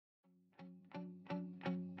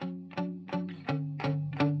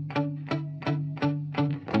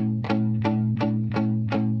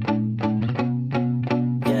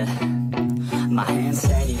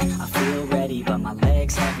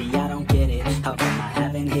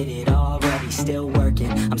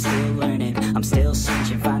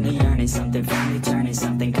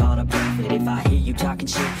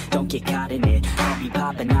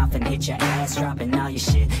thoughts, dropping all your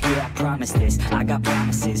shit. Yeah, I promise this, I got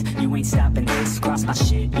promises. You ain't stopping this, cross my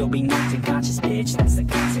shit, you'll be knocked unconscious, bitch. That's the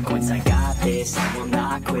consequence, I got this, I will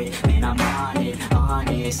not quit. Man, I'm on it,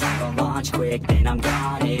 honest. I'm gonna launch quick, then I'm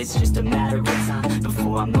gone. It's just a matter of time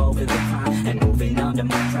before I'm over the climb and moving under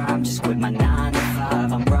my prime. Just quit my 9 to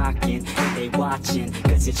 5, I'm rocking, and they watching,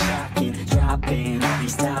 cause it's shocking. Dropping all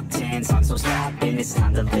these top 10 songs, so stopping. It's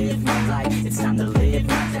time to live my life, it's time to live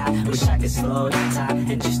my die. Wish I could slow down time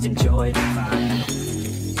and just enjoy the climb.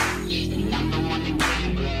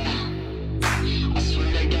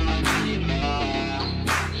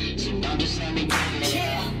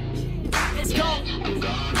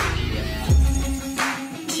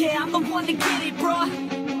 Yeah, I'm the one to get it, bro.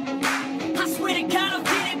 I swear to God I'll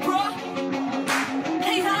get it, bro.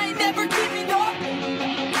 Hey, I ain't never giving up.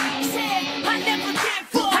 Yeah, I never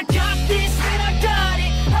give up. I got this, man, I got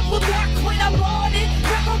it. I will not quit, I'm on it.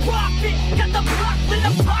 Never rock it. Got the block lit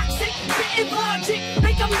up toxic. Spitting logic,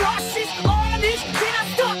 make them nauseous. Honest, then I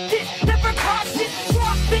stop this. Never cautious,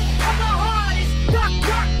 drop it. I'm the hardest. Knock,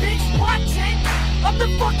 knock, bitch, watch it. I'm the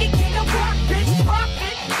fucking king of rock, bitch. Pop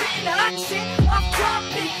it, spitting hot shit. I'm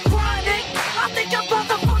dropping. I think I'm about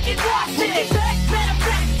to fucking lost it. Making back, better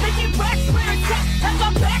back, making racks, where it's at. Have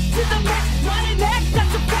my back to the max, running back,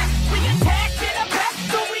 that's a fact. We attack in a back,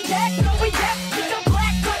 so we act, no we act. Think I'm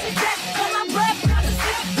black, cause it's that. While I'm black, not a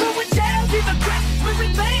stick. Ruin down, leave a crack. We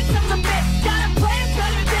remain from the bed. Got a plan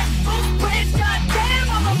better than most brands. Goddamn,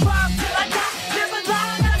 I'm a bomb till I die. Live a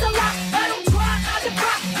lie, that's a lie. I don't try, I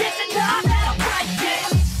defy. Yes and no, that I'm right, yeah.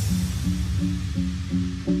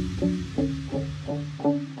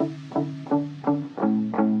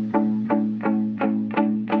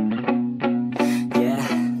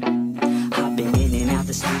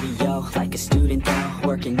 Like a student though,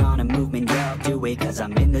 working on a movement, yo. Do it cause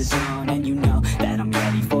I'm in the zone, and you know that I'm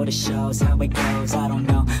ready for the shows. How it goes, I don't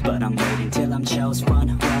know, but I'm waiting till I'm chose.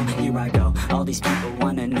 Run, well, here I go. All these people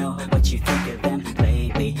wanna know what you think of them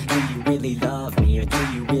lately. Do you really love me, or do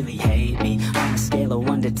you really hate me? On a scale of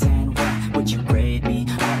 1 to 10, what would you grade me?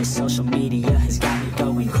 All this social media has got me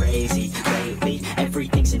going crazy lately.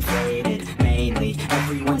 Everything's inflated, mainly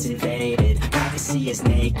everyone's invaded. Privacy is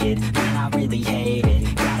naked, man, I really hate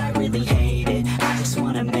it. God, I really hate it. I just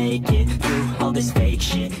wanna make it through all this fake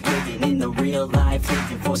shit. Living in the real life,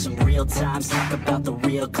 living for some real times. Talk about the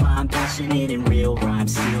real climb, passionate in real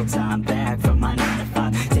rhymes. Steal time back from my 9 to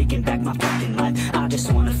 5, taking back my fucking life. I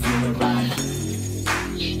just wanna feel alive.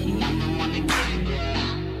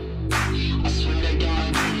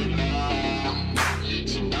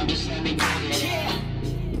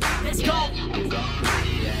 Let's go.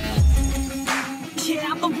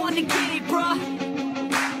 Yeah, I'm the one to get it, bro.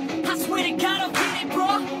 I swear to God I'll get it, bro.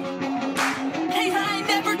 Hey, I ain't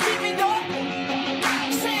never giving up.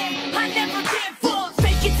 Say, I never give up.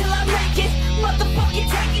 Fake it till I make it. Motherfucking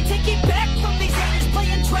take it back from these haters.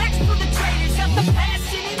 Playing tracks for the traitors. Got the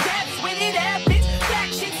passion and depth when it happens.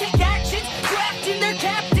 Factions take actions, drafting their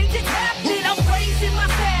captains. It's happening. I'm raising my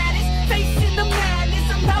status, facing the madness.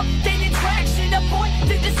 I'm out gaining traction, avoid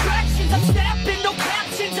the distractions. I'm snapping, no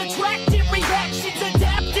captions, attracting reactions,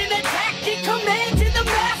 adapting, attacking, commanding the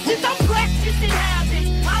masses. I'm practicing habits,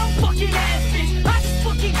 I don't fucking ask bitch, I just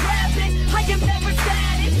fucking grab it. I am never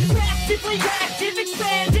static, massively active,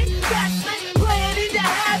 expanding, backslash, planning to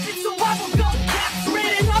have it. So I will go capture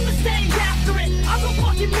it, and I'ma stay after it. I will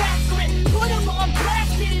fucking master it, put them on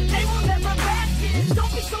blast it. They will never last it.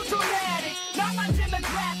 Don't be so dramatic, not my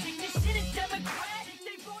demographic. This shit